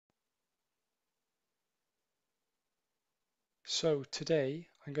So today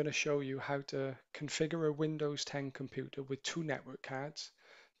I'm going to show you how to configure a Windows 10 computer with two network cards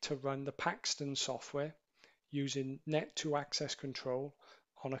to run the Paxton software using Net2 access control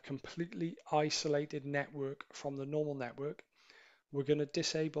on a completely isolated network from the normal network. We're going to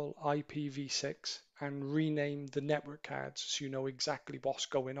disable IPv6 and rename the network cards so you know exactly what's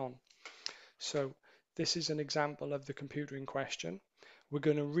going on. So this is an example of the computer in question. We're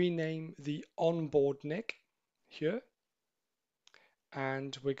going to rename the onboard NIC here,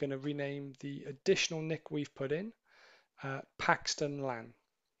 and we're going to rename the additional NIC we've put in Paxton LAN.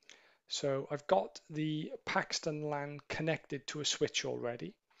 So I've got the Paxton LAN connected to a switch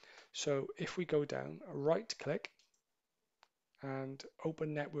already. So if we go down, right click and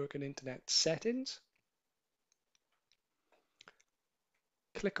open Network and Internet Settings,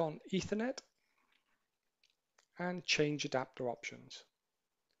 click on Ethernet and change adapter options.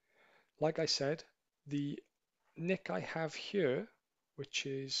 Like I said, the NIC I have here, which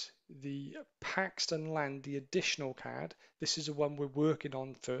is the Paxton LAN, the additional card, this is the one we're working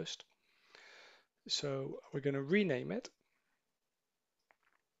on first. So we're going to rename it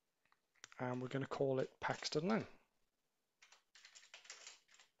and we're going to call it Paxton LAN.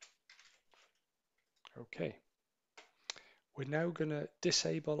 Okay. We're now going to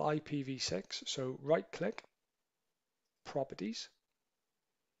disable IPv6. So right click, Properties,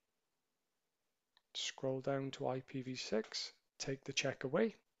 scroll down to IPv6, take the check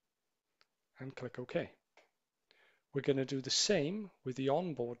away and click OK. We're going to do the same with the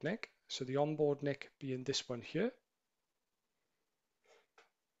onboard NIC. So the onboard NIC being this one here.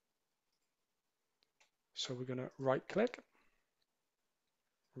 So we're going to right click,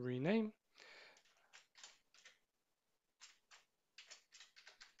 rename,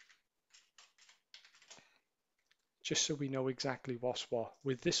 just so we know exactly what's what.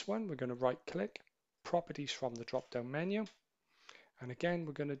 With this one, we're going to right click, Properties from the drop down menu, and again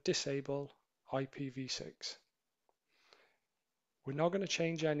we're going to disable IPv6. We're not going to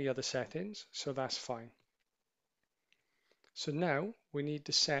change any other settings, so that's fine. So now we need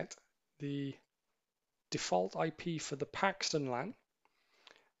to set the default IP for the Paxton LAN.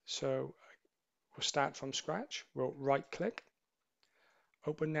 So we'll start from scratch. We'll right click,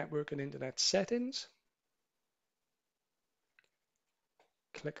 open Network and Internet Settings,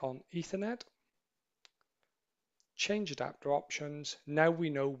 click on Ethernet, change adapter options. Now we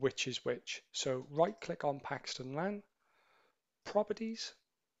know which is which. So right click on Paxton LAN, Properties,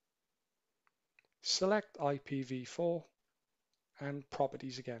 select IPv4 and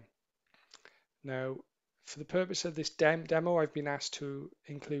Properties again. Now for the purpose of this demo, I've been asked to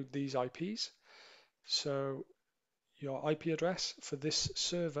include these IPs. So your IP address for this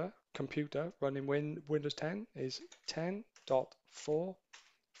server computer running Windows 10 is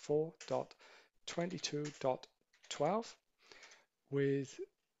 10.4.4.22.12 with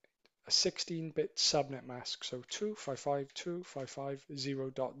a 16-bit subnet mask, so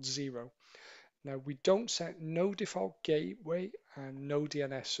 255.255.0.0. Now we don't set no default gateway and no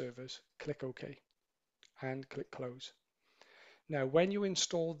DNS servers. Click OK and click Close. Now when you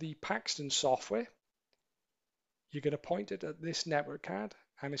install the Paxton software, you're going to point it at this network card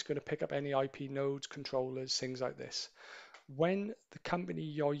and it's going to pick up any IP nodes, controllers, things like this. When the company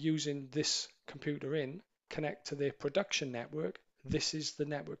you're using this computer in connect to their production network, this is the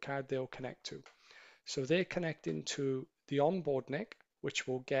network card they'll connect to. So they're connecting to the onboard NIC, which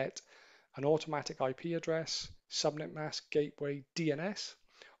will get an automatic IP address, subnet mask, gateway, DNS,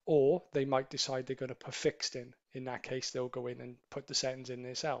 or they might decide they're going to put fixed in. In that case, they'll go in and put the settings in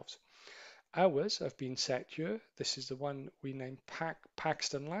themselves. Ours have been set here. This is the one we named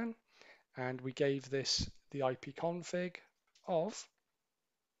Paxton LAN, and we gave this the IP config of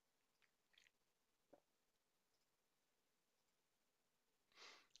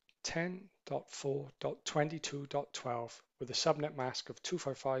 10.4.22.12 with a subnet mask of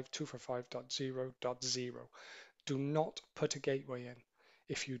 255.255.0.0. Do not put a gateway in.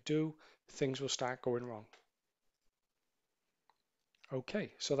 If you do, things will start going wrong.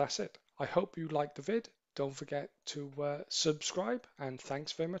 Okay, so that's it. I hope you liked the vid. Don't forget to subscribe, and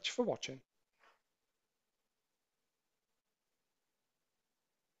thanks very much for watching.